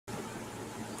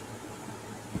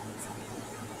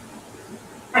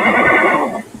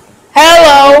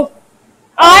Hello,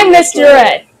 I'm Mr.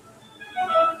 Ed.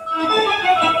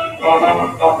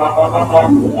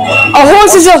 A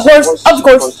horse is a horse,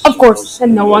 of course,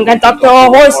 and no one can talk to a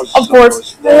horse, of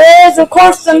course. There is, of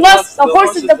course, unless the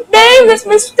horse is the famous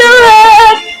Mr.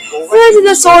 Ed. Go to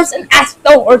the source and ask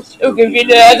the horse who can give you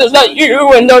the answers that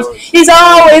you endorse. He's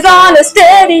always on a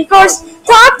steady course.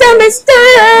 Talk to Mr.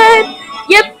 Ed.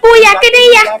 Yep, boy,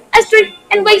 yakkity yak, a street,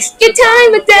 and waste your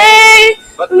time a day.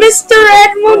 Mr.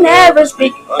 Ed will never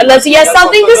speak unless he has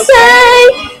something to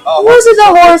say. Horse is a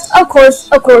horse,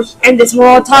 of course, and this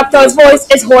one will talk to his voice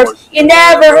is horse. You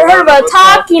never heard of a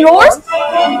talking horse?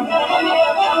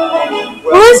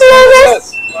 Horse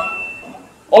is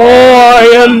I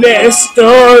am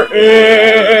Mr.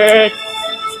 Ed.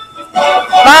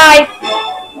 Bye.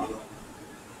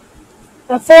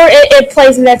 Before it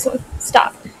plays the next one,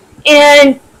 stop.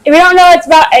 And if you don't know it's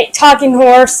about a talking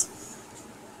horse,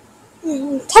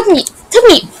 took me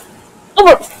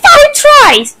over 5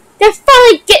 tries to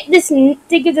finally get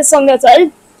this song that's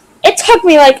it took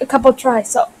me like a couple tries,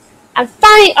 so I'm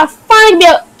finally be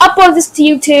able to upload this to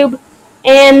YouTube,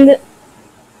 and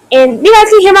you guys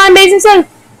can hear my amazing song,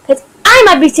 because I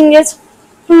might be singing this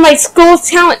from my school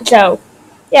talent show.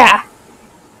 Yeah.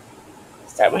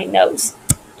 Start my nose.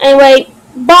 Anyway,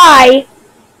 bye,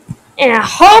 and I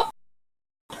hope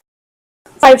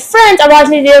my friends are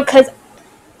watching the video, because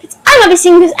I'm going to be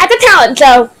singing this at the talent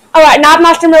show. Alright, now I'm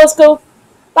Master Middle School.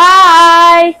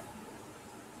 Bye!